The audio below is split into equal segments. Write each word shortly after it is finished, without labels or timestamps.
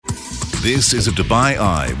This is a Dubai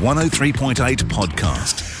Eye 103.8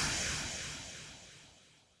 podcast.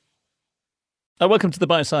 Welcome to the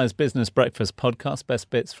Bite-Sized Business Breakfast podcast,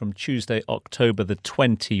 best bits from Tuesday, October the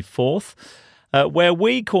 24th, where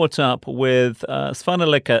we caught up with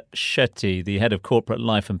Svanalika Shetty, the head of corporate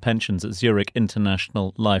life and pensions at Zurich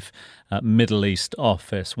International Life Middle East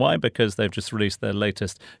office. Why? Because they've just released their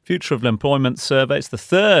latest Future of Employment survey. It's the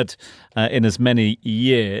third in as many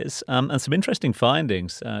years, and some interesting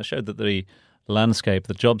findings showed that the landscape,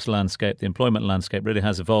 the jobs landscape, the employment landscape really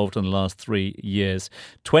has evolved in the last 3 years.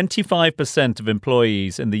 25% of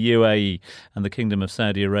employees in the UAE and the Kingdom of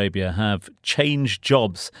Saudi Arabia have changed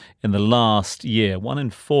jobs in the last year. 1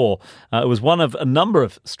 in 4. It was one of a number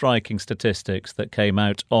of striking statistics that came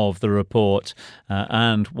out of the report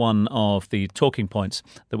and one of the talking points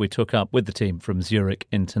that we took up with the team from Zurich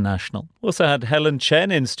International. We also had Helen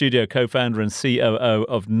Chen in studio, co-founder and COO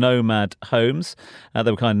of Nomad Homes. They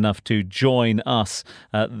were kind enough to join us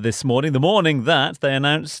this morning, the morning that they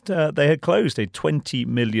announced they had closed a $20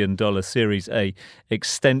 million Series A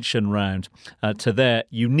extension round to their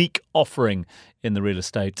unique offering in the real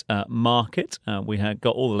estate market. We had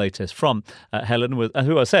got all the latest from Helen,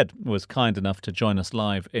 who I said was kind enough to join us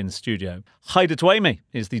live in studio. Haida Twamey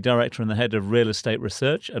is the director and the head of real estate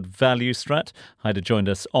research at ValueStrat. Haida joined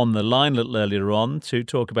us on the line a little earlier on to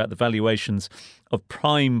talk about the valuations of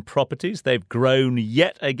prime properties. They've grown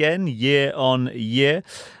yet again year on year.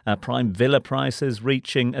 Prime villa prices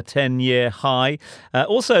reaching a 10-year high.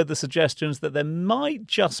 Also, the suggestions that there might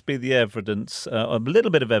just be the evidence, a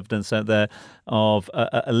little bit of evidence out there of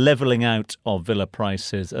a levelling out of villa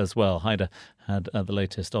prices as well. Haida had the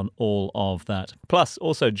latest on all of that. Plus,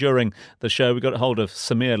 also during the show, we got a hold of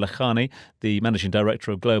Samir Lakhani, the Managing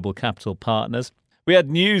Director of Global Capital Partners. We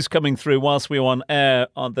had news coming through whilst we were on air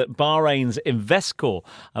that Bahrain's Investcorp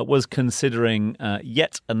was considering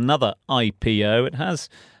yet another IPO. It has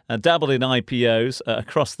dabbled in IPOs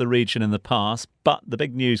across the region in the past, but the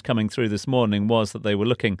big news coming through this morning was that they were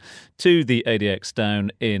looking to the ADX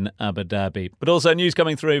down in Abu Dhabi. But also news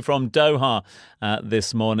coming through from Doha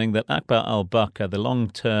this morning that Akbar Al-Bakr, the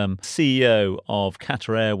long-term CEO of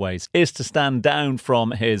Qatar Airways, is to stand down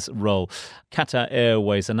from his role. Qatar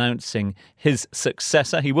Airways announcing his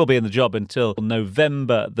successor. He will be in the job until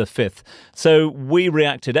November the 5th. So we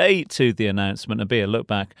reacted to the announcement and B, a look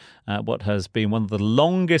back at what has been one of the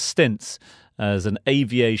longest stints as an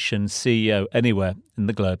aviation CEO anywhere in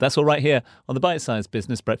the globe. That's all right here on the Bite-Sized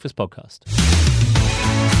Business Breakfast podcast.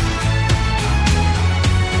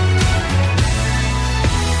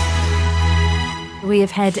 We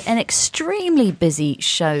have had an extremely busy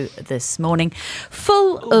show this morning,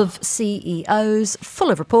 full of CEOs,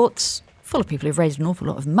 full of reports, full of people who've raised an awful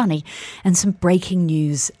lot of money, and some breaking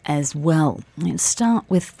news as well. Let's start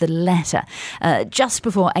with the latter. Just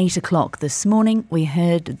before 8 o'clock this morning, we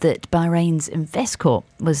heard that Bahrain's Investcorp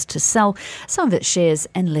was to sell some of its shares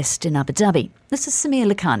and list in Abu Dhabi. This is Samir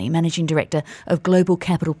Lakhani, Managing Director of Global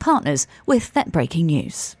Capital Partners, with that breaking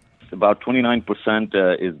news. About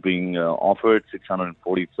 29% is being offered,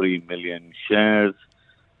 643 million shares,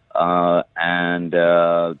 and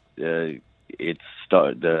the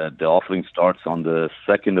offering starts on the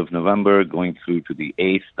 2nd of November, going through to the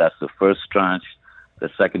 8th. That's the first tranche. The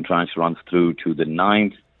second tranche runs through to the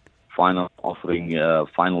 9th. Final offering,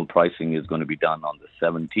 final pricing is going to be done on the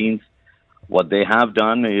 17th. What they have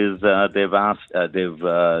done is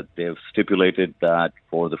they've stipulated that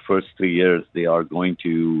for the first 3 years they are going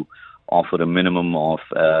to offer a minimum of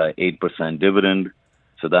 8% dividend.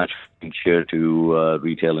 So that should share to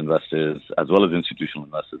retail investors as well as institutional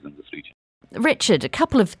investors in this region. Richard, a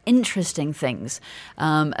couple of interesting things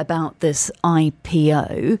about this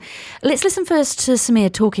IPO. Let's listen first to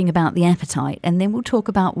Samir talking about the appetite, and then we'll talk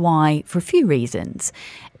about why, for a few reasons,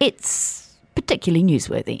 it's particularly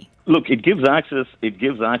newsworthy. Look, it gives access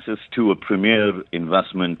to a premier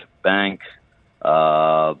investment bank.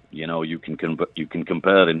 You can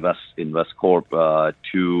compare Investcorp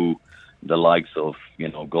to the likes of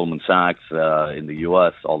Goldman Sachs in the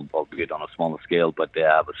U.S., albeit on a smaller scale, but they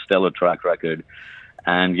have a stellar track record.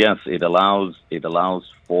 And yes, it allows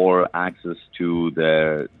for access to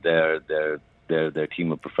their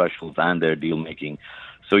team of professionals and their deal making.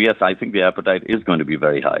 So yes, I think the appetite is going to be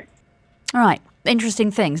very high. All right, interesting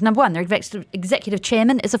things. Number one, their executive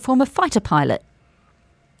chairman is a former fighter pilot.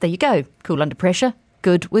 There you go. Cool under pressure,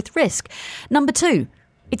 good with risk. Number two,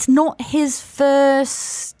 it's not his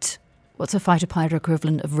first... What's a fighter pilot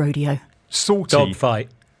equivalent of rodeo? Salty. Dogfight.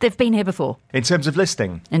 they've been here before. In terms of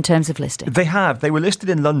listing? In terms of listing. They have. They were listed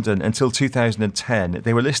in London until 2010.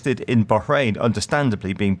 They were listed in Bahrain,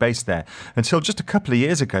 understandably being based there, until just a couple of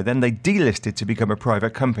years ago. Then they delisted to become a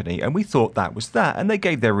private company, and we thought that was that. And they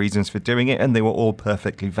gave their reasons for doing it, and they were all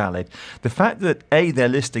perfectly valid. The fact that A, they're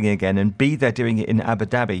listing again, and B, they're doing it in Abu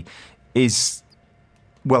Dhabi is...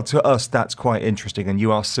 Well, to us, that's quite interesting. And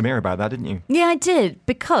you asked Samir about that, didn't you? Yeah, I did.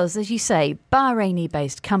 Because, as you say,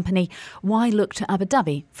 Bahraini-based company, why look to Abu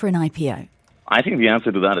Dhabi for an IPO? I think the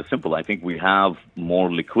answer to that is simple. I think we have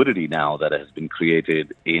more liquidity now that has been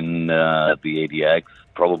created in the ADX,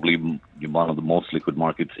 probably one of the most liquid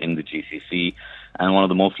markets in the GCC, and one of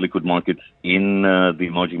the most liquid markets in the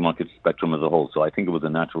emerging market spectrum as a whole. So I think it was a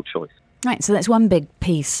natural choice. Right, so that's one big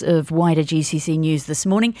piece of wider GCC news this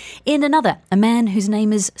morning. In another, a man whose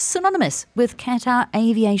name is synonymous with Qatar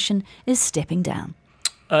Aviation is stepping down.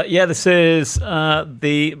 This is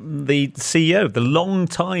the CEO, the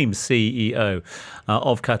long-time CEO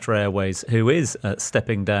of Qatar Airways, who is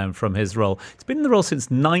stepping down from his role. He's been in the role since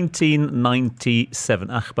 1997.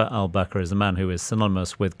 Akbar Al-Bakr is a man who is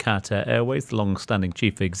synonymous with Qatar Airways, the long-standing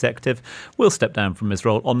chief executive, will step down from his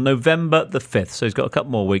role on November the 5th. So he's got a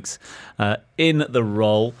couple more weeks in the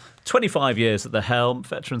role. 25 years at the helm.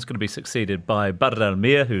 Veteran's going to be succeeded by Badr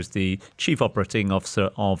Al-Mir, who's the Chief Operating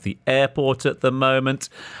Officer of the airport at the moment.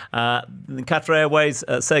 Qatar Airways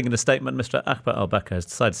saying in a statement, Mr. Akbar Al-Bakr has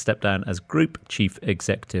decided to step down as Group Chief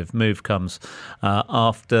Executive. Move comes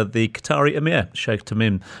after the Qatari Emir, Sheikh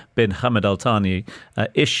Tamim bin Hamad Al Thani,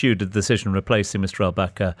 issued a decision replacing Mr.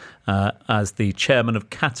 Al-Bakr as the Chairman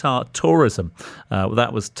of Qatar Tourism.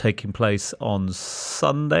 That was taking place on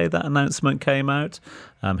Sunday. That announcement came out.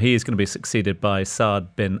 He is going to be succeeded by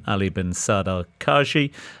Saad bin Ali bin Saad Al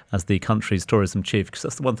Kaji as the country's tourism chief, because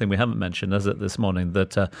that's the one thing we haven't mentioned, is it, this morning,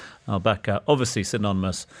 that Al-Bakr, obviously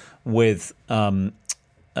synonymous with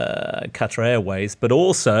Qatar Airways, but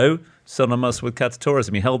also synonymous with Qatar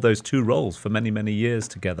Tourism. He held those two roles for many, many years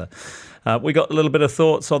together. We got a little bit of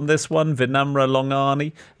thoughts on this one. Vinamra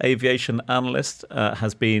Longani, aviation analyst,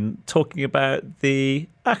 has been talking about the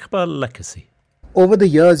Akbar legacy. Over the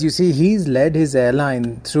years, you see, he's led his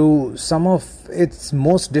airline through some of its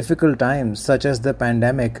most difficult times, such as the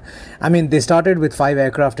pandemic. I mean, they started with 5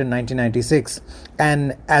 aircraft in 1996.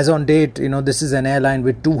 And as on date, this is an airline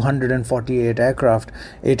with 248 aircraft.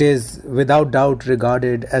 It is without doubt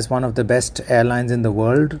regarded as one of the best airlines in the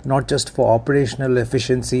world, not just for operational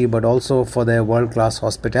efficiency, but also for their world-class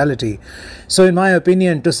hospitality. So in my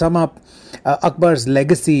opinion, to sum up, Akbar's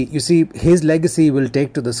legacy, you see, his legacy will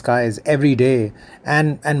take to the skies every day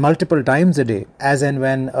and multiple times a day, as and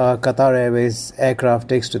when Qatar Airways aircraft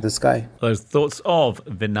takes to the sky. Those thoughts of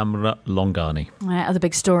Vinamra Longani. Other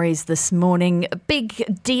big stories this morning. A big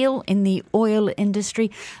deal in the oil industry.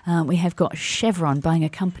 We have got Chevron buying a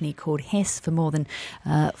company called Hess for more than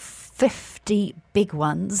 50 big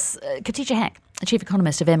ones. Khadija Haque, the chief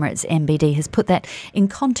economist of Emirates MBD, has put that in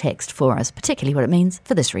context for us, particularly what it means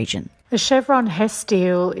for this region. The Chevron-Hess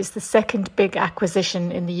deal is the second big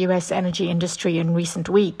acquisition in the US energy industry in recent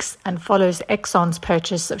weeks and follows Exxon's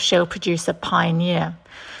purchase of shale producer Pioneer.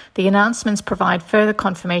 The announcements provide further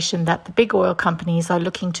confirmation that the big oil companies are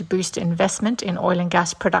looking to boost investment in oil and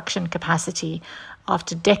gas production capacity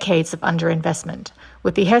after decades of underinvestment.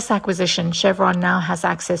 With the Hess acquisition, Chevron now has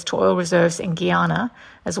access to oil reserves in Guyana,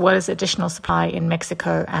 as well as additional supply in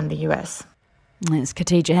Mexico and the US. It's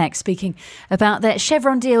Khadija Haque speaking about that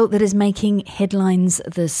Chevron deal that is making headlines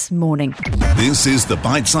this morning. This is the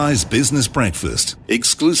Bite-Sized Business Breakfast,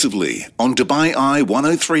 exclusively on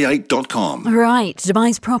DubaiEye1038.com. Right,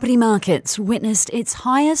 Dubai's property markets witnessed its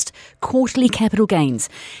highest quarterly capital gains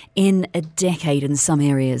in a decade in some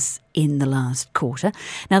areas in the last quarter.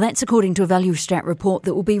 Now, that's according to a ValueStrat report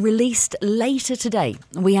that will be released later today.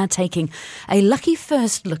 We are taking a lucky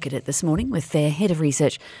first look at it this morning with their head of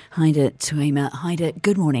research, Haida Tuema. Haida,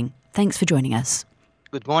 good morning. Thanks for joining us.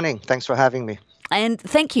 Good morning. Thanks for having me. And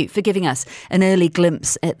thank you for giving us an early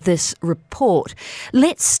glimpse at this report.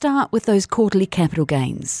 Let's start with those quarterly capital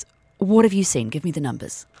gains. What have you seen? Give me the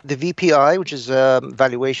numbers. The VPI, which is a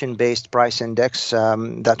valuation-based price index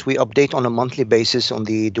that we update on a monthly basis on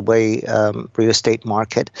the Dubai real estate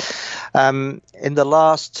market. In the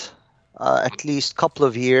last at least couple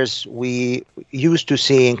of years, we used to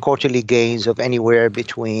seeing quarterly gains of anywhere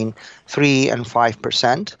between 3 and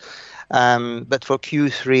 5%. But for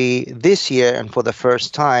Q3 this year, and for the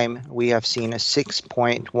first time, we have seen a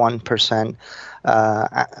 6.1%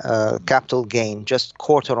 capital gain, just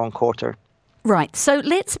quarter on quarter. Right. So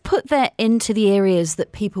let's put that into the areas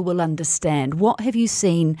that people will understand. What have you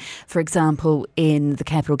seen, for example, in the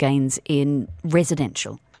capital gains in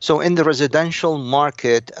residential? So in the residential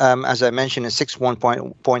market, as I mentioned, it's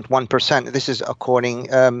 61.1%. This is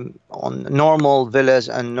according on normal villas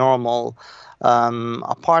and normal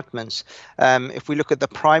apartments. If we look at the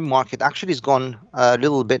prime market, actually it's gone a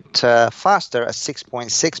little bit faster at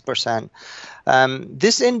 6.6%.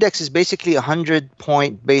 This index is basically a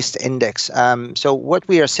 100-point based index. So what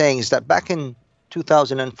we are saying is that back in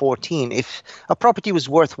 2014, if a property was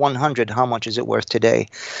worth 100, how much is it worth today?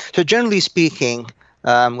 So generally speaking,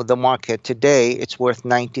 with the market today, it's worth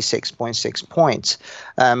 96.6 points.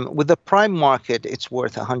 With the prime market, it's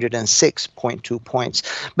worth 106.2 points.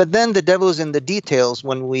 But then the devil's in the details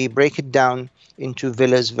when we break it down into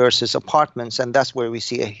villas versus apartments, and that's where we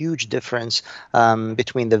see a huge difference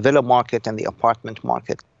between the villa market and the apartment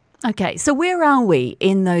market. Okay, so where are we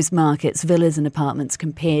in those markets, villas and apartments,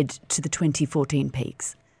 compared to the 2014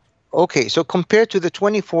 peaks? Okay, so compared to the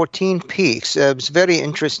 2014 peaks, it's very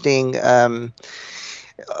interesting.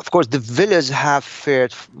 Of course, the villas have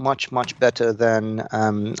fared much, much better than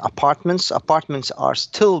apartments. Apartments are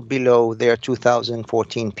still below their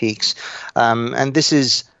 2014 peaks, and this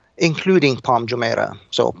is including Palm Jumeirah.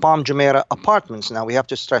 So Palm Jumeirah apartments, now we have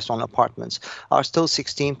to stress on apartments, are still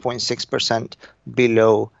 16.6%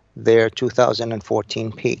 below their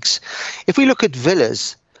 2014 peaks. If we look at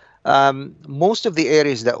villas, most of the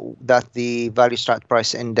areas that the Value Strat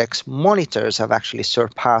Price Index monitors have actually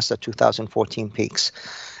surpassed the 2014 peaks.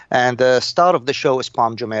 And the star of the show is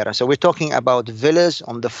Palm Jumeirah. So we're talking about villas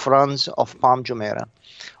on the fronts of Palm Jumeirah.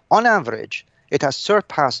 On average, it has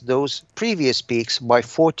surpassed those previous peaks by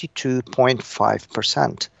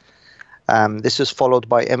 42.5%. This is followed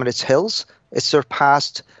by Emirates Hills. It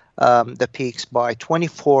surpassed the peaks by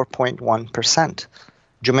 24.1%.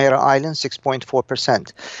 Jumeirah Island,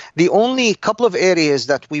 6.4%. The only couple of areas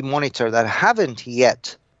that we monitor that haven't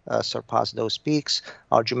yet surpassed those peaks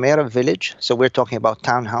are Jumeirah Village. So we're talking about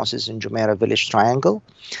townhouses in Jumeirah Village Triangle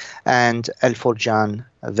and El Forjan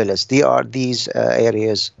Villas. These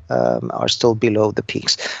areas are still below the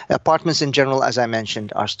peaks. Apartments in general, as I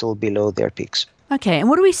mentioned, are still below their peaks. Okay, and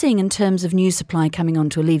what are we seeing in terms of new supply coming on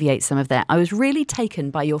to alleviate some of that? I was really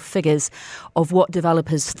taken by your figures of what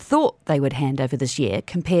developers thought they would hand over this year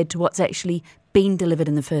compared to what's actually been delivered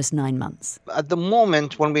in the first 9 months. At the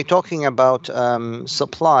moment, when we're talking about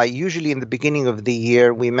supply, usually in the beginning of the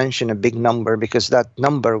year, we mention a big number because that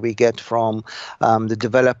number we get from the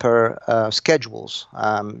developer schedules,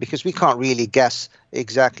 because we can't really guess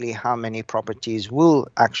exactly how many properties will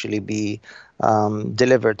actually be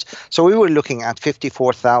delivered. So we were looking at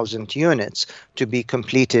 54,000 units to be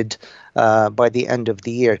completed by the end of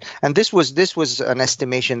the year, and this was an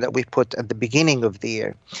estimation that we put at the beginning of the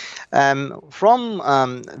year. From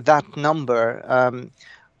that number,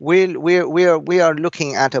 we are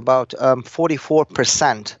looking at about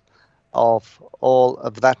 44% of all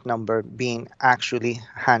of that number being actually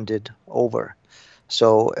handed over.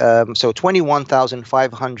 So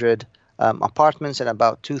 21,500 apartments and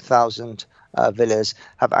about 2,000 villas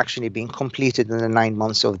have actually been completed in the 9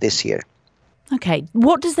 months of this year. Okay,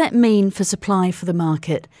 what does that mean for supply for the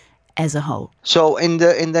market as a whole? So in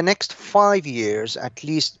the next 5 years, at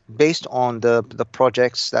least based on the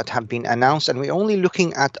projects that have been announced, and we're only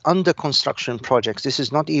looking at under construction projects. This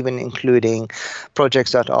is not even including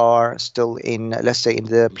projects that are still in, let's say, in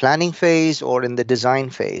the planning phase or in the design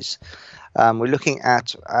phase. We're looking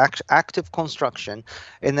at active construction.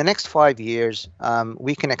 In the next 5 years,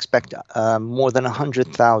 we can expect more than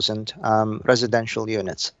 100,000 residential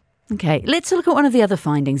units. Okay, let's look at one of the other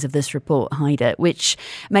findings of this report, Haider, which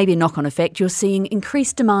may be a knock-on effect. You're seeing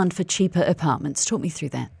increased demand for cheaper apartments. Talk me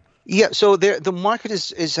through that. Yeah, so the market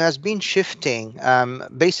has been shifting,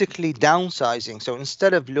 basically downsizing. So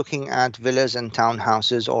instead of looking at villas and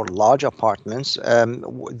townhouses or large apartments,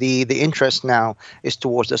 the interest now is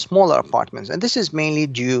towards the smaller apartments, and this is mainly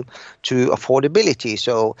due to affordability.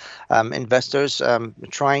 So investors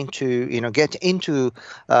trying to get into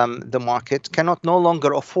the market cannot no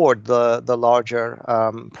longer afford the larger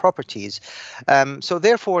properties. So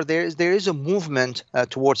therefore, there is a movement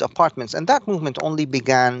towards apartments, and that movement only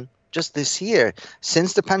began just this year.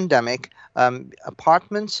 Since the pandemic,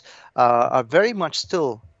 apartments are very much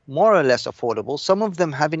still more or less affordable. Some of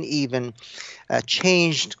them haven't even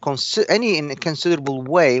changed in a considerable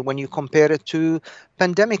way when you compare it to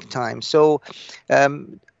pandemic time. So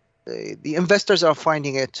the investors are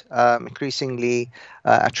finding it increasingly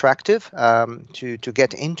attractive to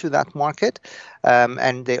get into that market,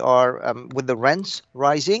 and they are, with the rents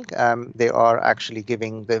rising, they are actually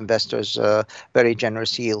giving the investors very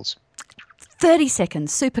generous yields. 30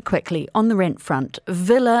 seconds, super quickly, on the rent front.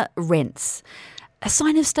 Villa rents, a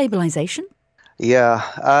sign of stabilisation?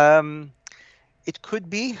 Yeah. It could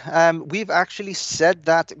be. We've actually said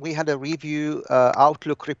that we had a review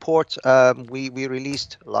outlook report we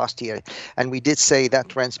released last year, and we did say that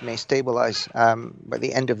trends may stabilize by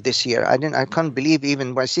the end of this year. I can't believe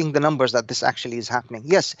even by seeing the numbers that this actually is happening.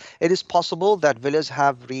 Yes, it is possible that villas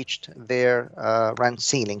have reached their rent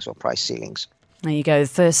ceilings or price ceilings. There you go.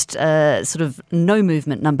 First sort of no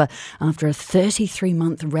movement number after a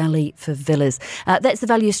 33-month rally for villas. That's the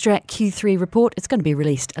Value Strat Q3 report. It's going to be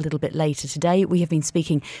released a little bit later today. We have been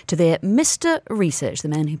speaking to their Mr. Research, the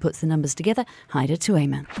man who puts the numbers together, Haider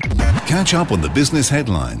Tueman. Catch up on the business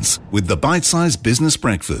headlines with the Bite-Sized Business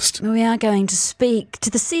Breakfast. We are going to speak to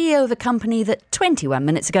the CEO of a company that 21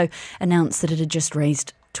 minutes ago announced that it had just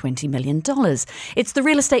raised $20 million. It's the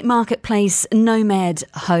real estate marketplace Nomad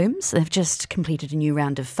Homes. They've just completed a new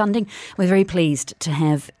round of funding. We're very pleased to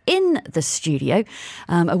have in the studio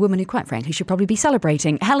a woman who, quite frankly, should probably be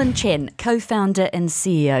celebrating. Helen Chen, co-founder and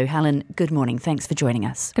CEO. Helen, good morning. Thanks for joining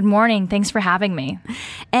us. Good morning. Thanks for having me.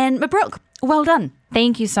 And Mabruk, well done.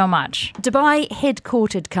 Thank you so much. Dubai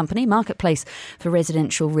headquartered company, marketplace for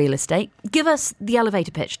residential real estate. Give us the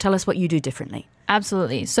elevator pitch. Tell us what you do differently.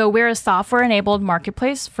 Absolutely. So we're a software-enabled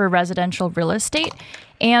marketplace for residential real estate,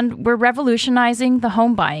 and we're revolutionizing the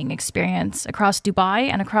home buying experience across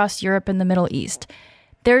Dubai and across Europe and the Middle East.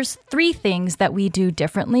 There's 3 things that we do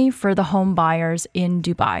differently for the home buyers in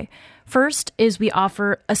Dubai. First is we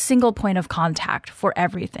offer a single point of contact for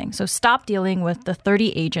everything. So stop dealing with the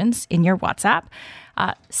 30 agents in your WhatsApp.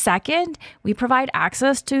 Second, we provide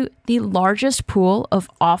access to the largest pool of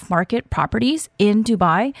off-market properties in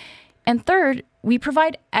Dubai. And third, we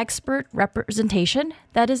provide expert representation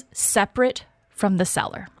that is separate from the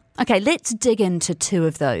seller. Okay, let's dig into 2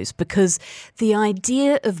 of those, because the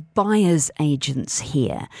idea of buyer's agents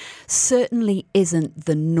here certainly isn't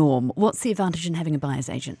the norm. What's the advantage in having a buyer's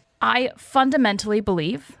agent? I fundamentally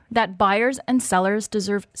believe that buyers and sellers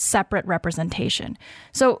deserve separate representation.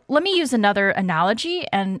 So let me use another analogy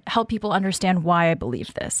and help people understand why I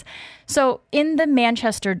believe this. So in the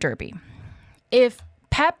Manchester Derby, if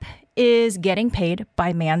Pep is getting paid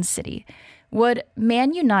by Man City, would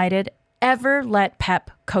Man United ever let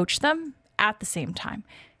Pep coach them at the same time?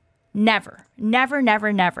 Never, never,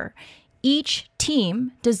 never, never. Each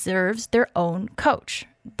team deserves their own coach.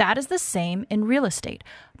 That is the same in real estate.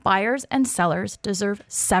 Buyers and sellers deserve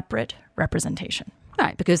separate representation.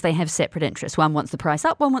 Right, because they have separate interests. One wants the price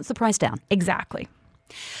up, one wants the price down. Exactly.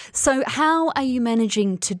 So how are you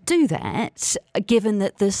managing to do that, given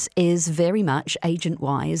that this is very much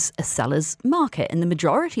agent-wise a seller's market, and the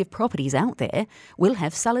majority of properties out there will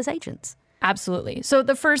have sellers' agents? Absolutely. So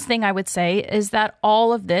the first thing I would say is that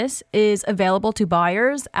all of this is available to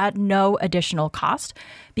buyers at no additional cost,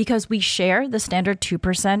 because we share the standard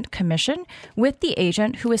 2% commission with the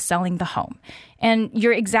agent who is selling the home. And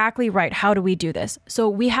you're exactly right. How do we do this? So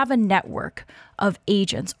we have a network of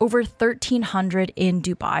agents, over 1,300 in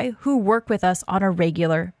Dubai, who work with us on a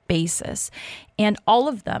regular basis. And all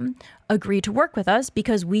of them agree to work with us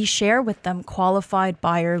because we share with them qualified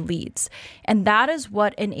buyer leads. And that is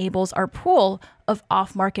what enables our pool of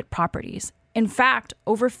off-market properties. In fact,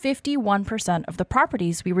 over 51% of the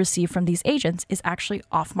properties we receive from these agents is actually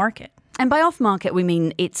off-market. And by off-market, we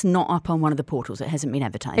mean it's not up on one of the portals. It hasn't been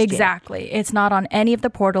advertised Exactly. yet. It's not on any of the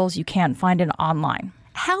portals. You can't find it online.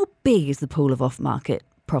 How big is the pool of off-market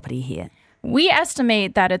property here? We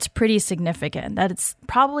estimate that it's pretty significant, that it's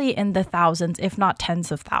probably in the thousands, if not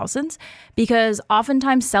tens of thousands, because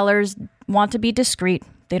oftentimes sellers want to be discreet.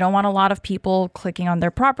 They don't want a lot of people clicking on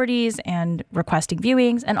their properties and requesting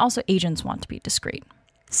viewings, and also agents want to be discreet.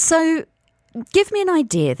 So give me an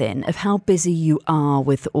idea then of how busy you are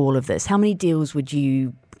with all of this. How many deals would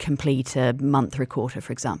you complete a month or a quarter,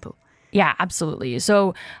 for example? Yeah, absolutely.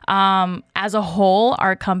 So as a whole,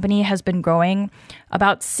 our company has been growing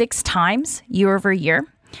about 6 times year over year.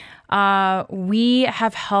 We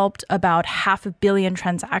have helped about 500 million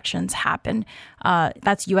transactions happen.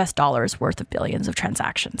 That's US dollars worth of billions of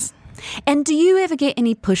transactions. And do you ever get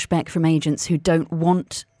any pushback from agents who don't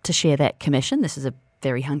want to share that commission? This is a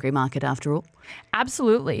very hungry market after all.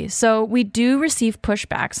 Absolutely. So we do receive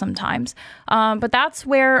pushback sometimes, but that's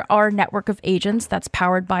where our network of agents that's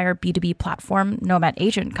powered by our B2B platform, Nomad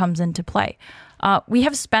Agent, comes into play. We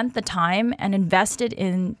have spent the time and invested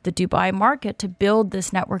in the Dubai market to build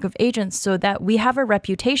this network of agents so that we have a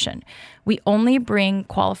reputation. We only bring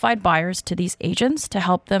qualified buyers to these agents to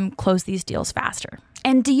help them close these deals faster.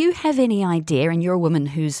 And do you have any idea, and you're a woman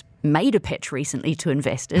who's made a pitch recently to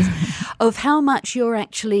investors, of how much you're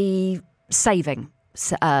actually saving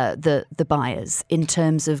the buyers in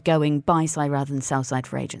terms of going buy side rather than sell side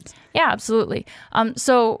for agents? Yeah, absolutely.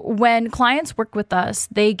 So when clients work with us,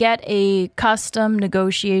 they get a custom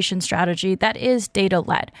negotiation strategy that is data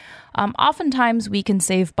led. Oftentimes we can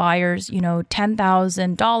save buyers,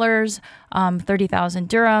 $10,000, 30,000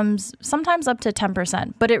 dirhams, sometimes up to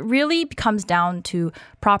 10%. But it really comes down to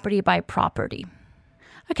property by property.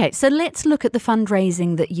 Okay, so let's look at the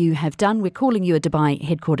fundraising that you have done. We're calling you a Dubai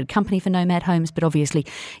headquartered company for Nomad Homes, but obviously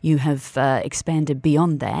you have expanded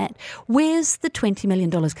beyond that. Where's the $20 million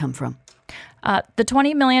come from? The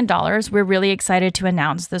 $20 million we're really excited to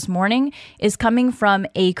announce this morning is coming from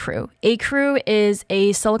ACREW. ACREW is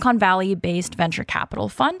a Silicon Valley-based venture capital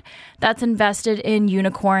fund that's invested in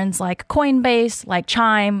unicorns like Coinbase, like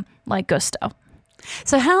Chime, like Gusto.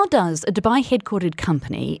 So how does a Dubai headquartered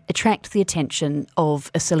company attract the attention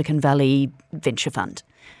of a Silicon Valley venture fund?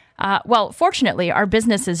 Well, fortunately, our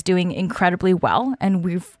business is doing incredibly well, and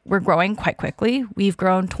we're growing quite quickly. We've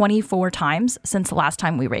grown 24 times since the last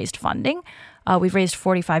time we raised funding. We've raised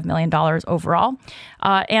 $45 million overall.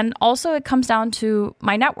 And also it comes down to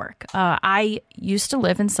my network. I used to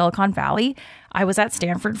live in Silicon Valley. I was at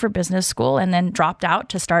Stanford for business school and then dropped out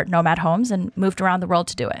to start Nomad Homes and moved around the world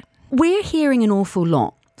to do it. We're hearing an awful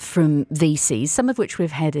lot from VCs, some of which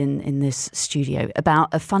we've had in this studio, about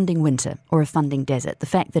a funding winter or a funding desert. The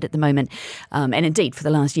fact that at the moment, and indeed for the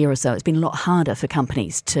last year or so, it's been a lot harder for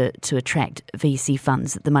companies to attract VC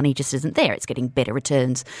funds, that the money just isn't there. It's getting better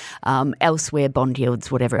returns. Elsewhere, bond yields,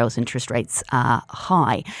 whatever else, interest rates are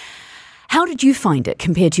high. How did you find it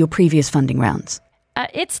compared to your previous funding rounds?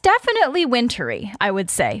 It's definitely wintry, I would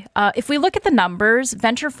say. If we look at the numbers,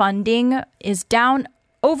 venture funding is down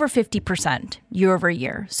over 50% year over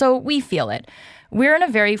year. So we feel it. We're in a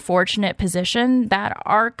very fortunate position that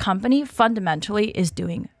our company fundamentally is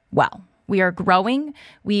doing well. We are growing.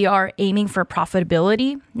 We are aiming for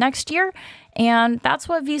profitability next year. And that's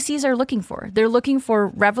what VCs are looking for. They're looking for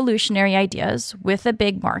revolutionary ideas with a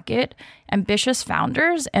big market, ambitious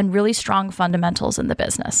founders, and really strong fundamentals in the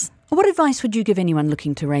business. What advice would you give anyone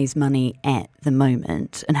looking to raise money at the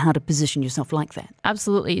moment, and how to position yourself like that?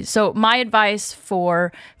 Absolutely. So my advice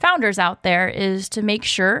for founders out there is to make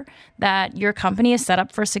sure that your company is set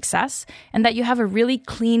up for success and that you have a really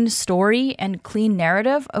clean story and clean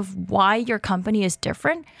narrative of why your company is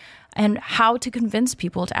different and how to convince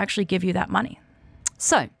people to actually give you that money.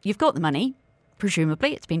 So you've got the money,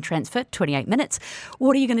 presumably. It's been transferred, 28 minutes.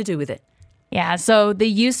 What are you going to do with it? Yeah, so the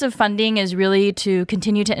use of funding is really to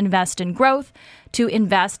continue to invest in growth, to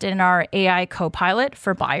invest in our AI co-pilot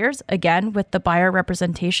for buyers, again, with the buyer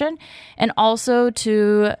representation, and also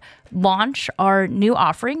to launch our new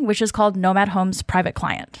offering, which is called Nomad Homes Private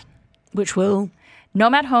Client. Which will?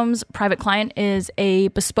 Nomad Homes Private Client is a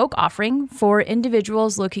bespoke offering for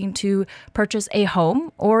individuals looking to purchase a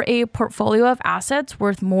home or a portfolio of assets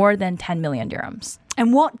worth more than 10 million dirhams.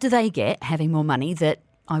 And what do they get having more money that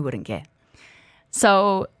I wouldn't get?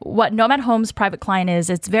 So what Nomad Homes Private Client is,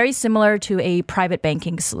 it's very similar to a private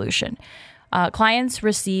banking solution. Clients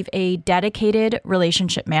receive a dedicated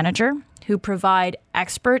relationship manager who provide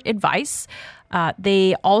expert advice.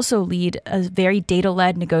 They also lead a very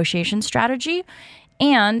data-led negotiation strategy,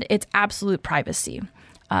 and it's absolute privacy.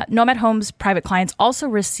 Nomad Homes Private Clients also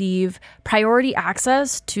receive priority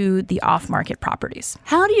access to the off-market properties.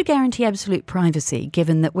 How do you guarantee absolute privacy,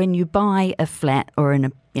 given that when you buy a flat or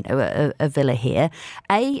a villa here,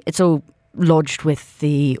 A, it's all lodged with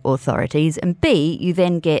the authorities, and B, you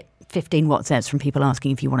then get 15 WhatsApps from people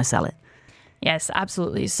asking if you want to sell it? Yes,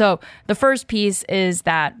 absolutely. So the first piece is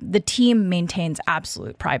that the team maintains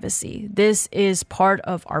absolute privacy. This is part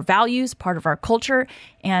of our values, part of our culture,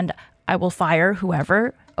 and I will fire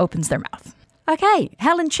whoever opens their mouth. Okay,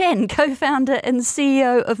 Helen Chen, co-founder and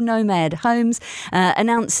CEO of Nomad Homes,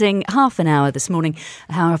 announcing half an hour ago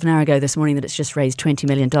this morning that it's just raised $20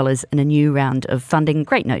 million in a new round of funding.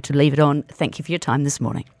 Great note to leave it on. Thank you for your time this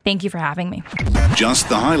morning. Thank you for having me. Just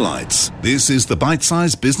the highlights. This is the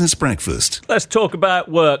Bite-Sized Business Breakfast. Let's talk about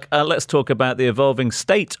work. Let's talk about the evolving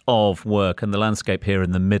state of work and the landscape here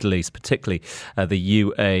in the Middle East, particularly the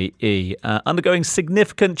UAE, undergoing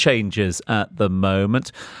significant changes at the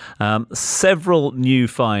moment. Several new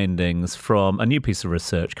findings from a new piece of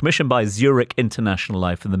research commissioned by Zurich International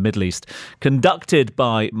Life in the Middle East, conducted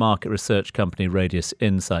by market research company Radius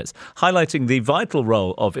Insights, highlighting the vital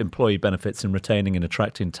role of employee benefits in retaining and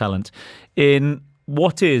attracting talent in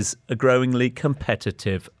what is a growingly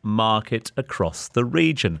competitive market across the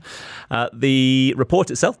region. The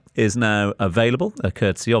report itself is now available,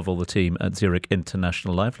 courtesy of all the team at Zurich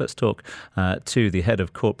International Life. Let's talk to the head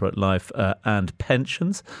of corporate life and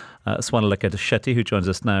pensions, Swarnaleka Shetty, who joins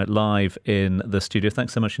us now live in the studio.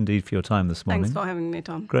 Thanks so much indeed for your time this morning. Thanks for having me,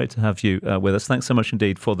 Tom. Great to have you with us. Thanks so much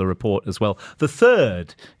indeed for the report as well. The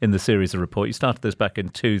third in the series of report. You started this back in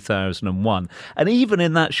 2001. And even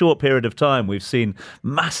in that short period of time, we've seen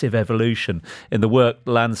massive evolution in the work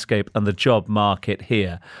landscape and the job market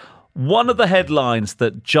here. One of the headlines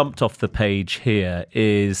that jumped off the page here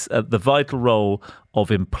is the vital role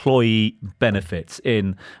of employee benefits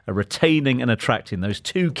in retaining and attracting, those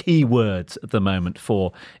two key words at the moment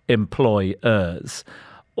for employers.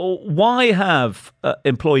 Why have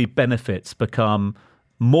employee benefits become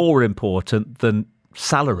more important than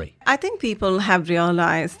salary? I think people have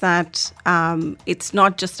realized that it's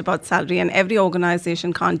not just about salary, and every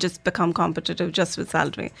organization can't just become competitive just with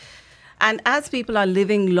salary. And as people are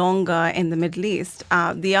living longer in the Middle East,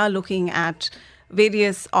 they are looking at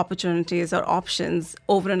various opportunities or options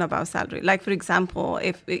over and above salary. Like, for example,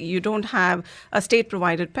 if you don't have a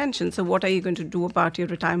state-provided pension, so what are you going to do about your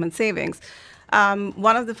retirement savings?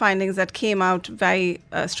 One of the findings that came out very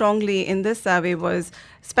strongly in this survey was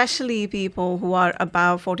especially people who are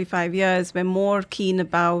above 45 years were more keen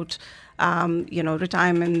about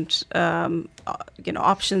retirement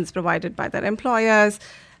options provided by their employers,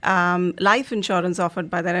 life insurance offered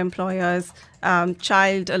by their employers,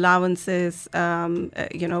 child allowances,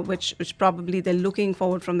 which probably they're looking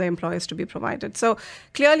forward from their employers to be provided. So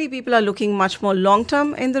clearly people are looking much more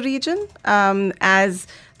long-term in the region, as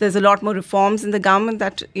there's a lot more reforms in the government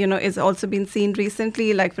that, is also been seen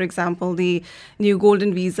recently, like, for example, the new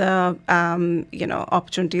golden visa,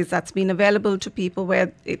 opportunities that's been available to people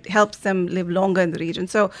where it helps them live longer in the region.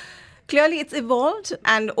 So clearly, it's evolved.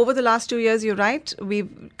 And over the last 2 years, you're right, we've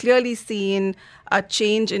clearly seen a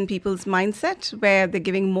change in people's mindset where they're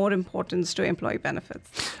giving more importance to employee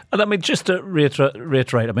benefits. And I mean, just to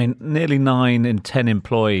reiterate, I mean, nearly 9 in 10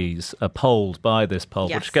 employees are polled by this poll,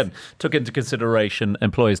 Yes. which again took into consideration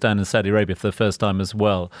employees down in Saudi Arabia for the first time as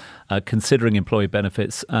well, considering employee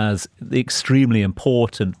benefits as the extremely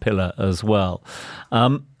important pillar as well.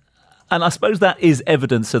 And I suppose that is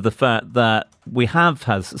evidence of the fact that we have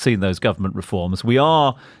seen those government reforms. We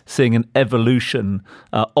are seeing an evolution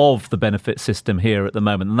of the benefit system here at the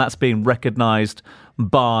moment, and that's being recognised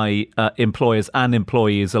by employers and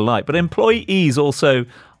employees alike. But employees also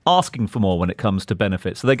asking for more when it comes to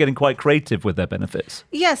benefits. So they're getting quite creative with their benefits.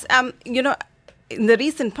 Yes, in the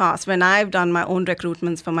recent past, when I've done my own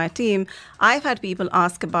recruitments for my team, I've had people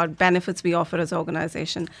ask about benefits we offer as an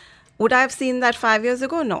organization. Would I have seen that 5 years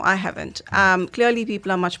ago? No, I haven't. Clearly,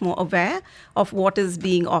 people are much more aware of what is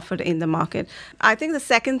being offered in the market. I think the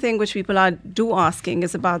second thing which people are asking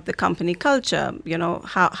is about the company culture.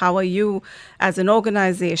 How are you as an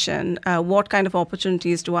organization? What kind of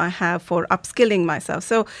opportunities do I have for upskilling myself?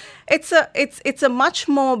 So it's a much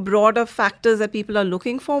more broader factors that people are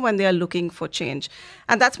looking for when they are looking for change.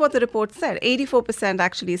 And that's what the report said. 84%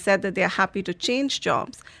 actually said that they are happy to change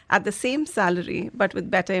jobs at the same salary, but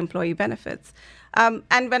with better employee benefits. And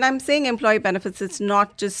when I'm saying employee benefits, it's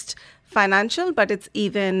not just financial, but it's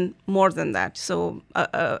even more than that. So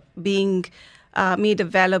being made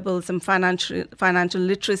available some financial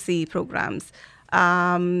literacy programs.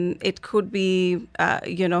 It could be,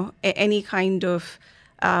 any kind of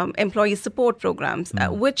employee support programs,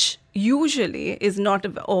 which usually is not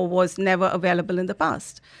or was never available in the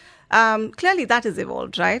past. Clearly, that has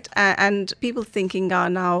evolved, right? And people thinking are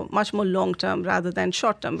now much more long-term rather than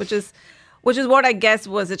short-term, which is what I guess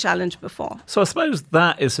was a challenge before. So I suppose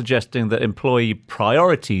that is suggesting that employee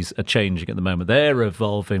priorities are changing at the moment. They're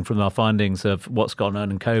evolving from our findings of what's gone on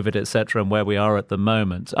in COVID, etc., and where we are at the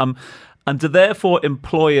moment. And do therefore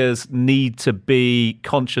employers need to be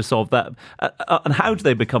conscious of that? And how do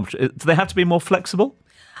they become? Do they have to be more flexible?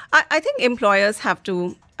 I think employers have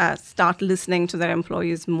to start listening to their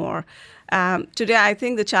employees more. Today, I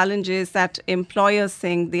think the challenge is that employers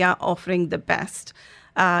think they are offering the best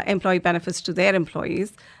employee benefits to their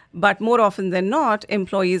employees. But more often than not,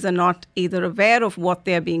 employees are not either aware of what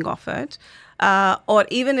they are being offered, or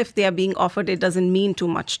even if they are being offered, it doesn't mean too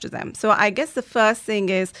much to them. So I guess the first thing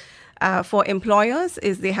is for employers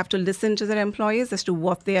is they have to listen to their employees as to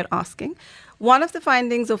what they are asking. One of the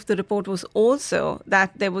findings of the report was also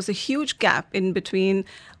that there was a huge gap in between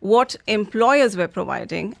what employers were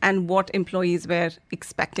providing and what employees were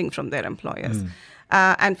expecting from their employers.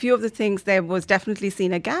 And few of the things there was definitely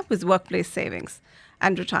seen a gap was workplace savings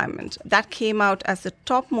and retirement. That came out as the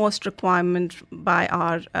topmost requirement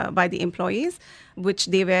by the employees, which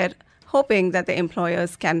they were hoping that the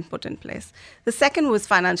employers can put in place. The second was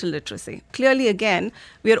financial literacy. Clearly, again,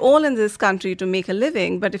 we are all in this country to make a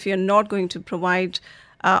living, but if you're not going to provide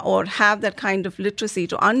or have that kind of literacy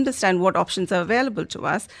to understand what options are available to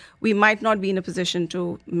us, we might not be in a position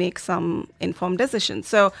to make some informed decisions.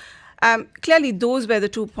 So clearly, those were the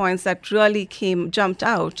 2 points that really jumped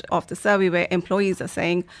out of the survey, where employees are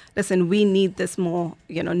saying, listen, we need this more,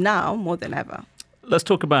 now more than ever. Let's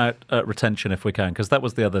talk about retention if we can, because that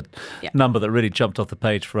was the other number that really jumped off the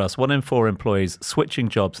page for us. 1 in 4 employees switching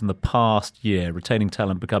jobs in the past year, retaining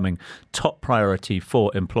talent becoming top priority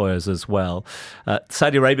for employers as well.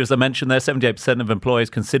 Saudi Arabia, as I mentioned there, 78% of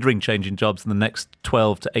employees considering changing jobs in the next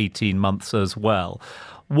 12 to 18 months as well.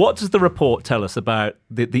 What does the report tell us about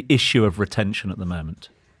the issue of retention at the moment?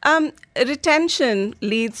 Retention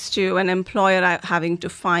leads to an employer having to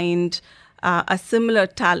find a similar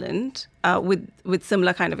talent with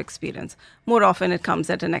similar kind of experience. More often it comes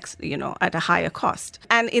at at a higher cost.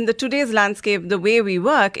 And in today's landscape, the way we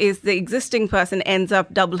work is the existing person ends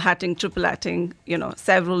up double hatting, triple hatting,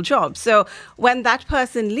 several jobs. So when that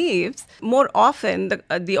person leaves, more often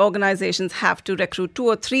the organizations have to recruit 2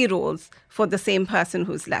 or 3 roles for the same person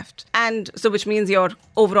who's left. And so which means your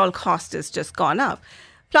overall cost has just gone up.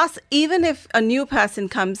 Plus, even if a new person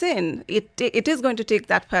comes in, it is going to take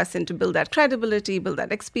that person to build that credibility, build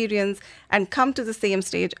that experience, and come to the same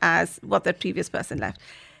stage as what that previous person left.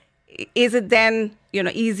 Is it then,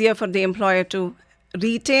 easier for the employer to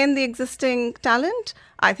retain the existing talent?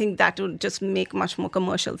 I think that would just make much more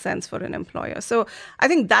commercial sense for an employer. So I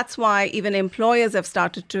think that's why even employers have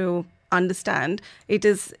started to understand it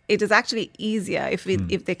is actually easier if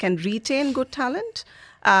they can retain good talent.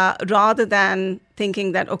 Rather than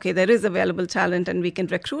thinking that, okay, there is available talent and we can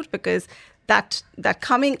recruit, because that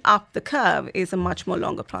coming up the curve is a much more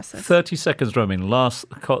longer process. 30 seconds, Romin. Last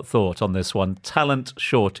thought on this one. Talent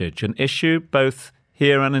shortage, an issue both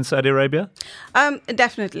here and in Saudi Arabia?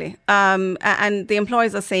 Definitely. And the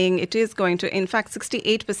employers are saying it is going to, in fact,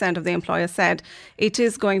 68% of the employers said it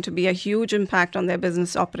is going to be a huge impact on their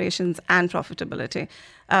business operations and profitability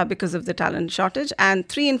because of the talent shortage. And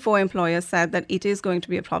 3 in 4 employers said that it is going to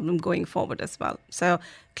be a problem going forward as well. So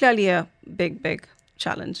clearly a big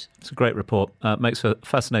challenge. It's a great report. Makes for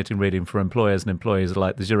fascinating reading for employers and employees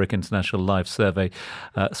alike. The Zurich International Life Survey.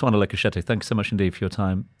 Swarnaleka Shetty, thank you so much indeed for your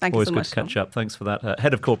time. Thank Always you so much. Always good to catch up. Thanks for that.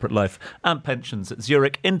 Head of Corporate Life and Pensions at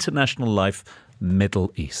Zurich International Life,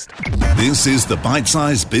 Middle East. This is the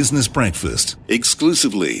Bite-Sized Business Breakfast,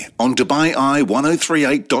 exclusively on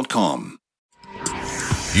DubaiEye1038.com.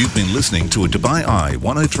 You've been listening to a Dubai Eye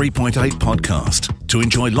 103.8 podcast. To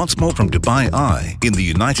enjoy lots more from Dubai Eye in the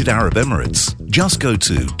United Arab Emirates, just go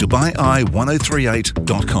to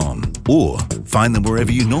DubaiEye1038.com or find them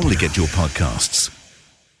wherever you normally get your podcasts.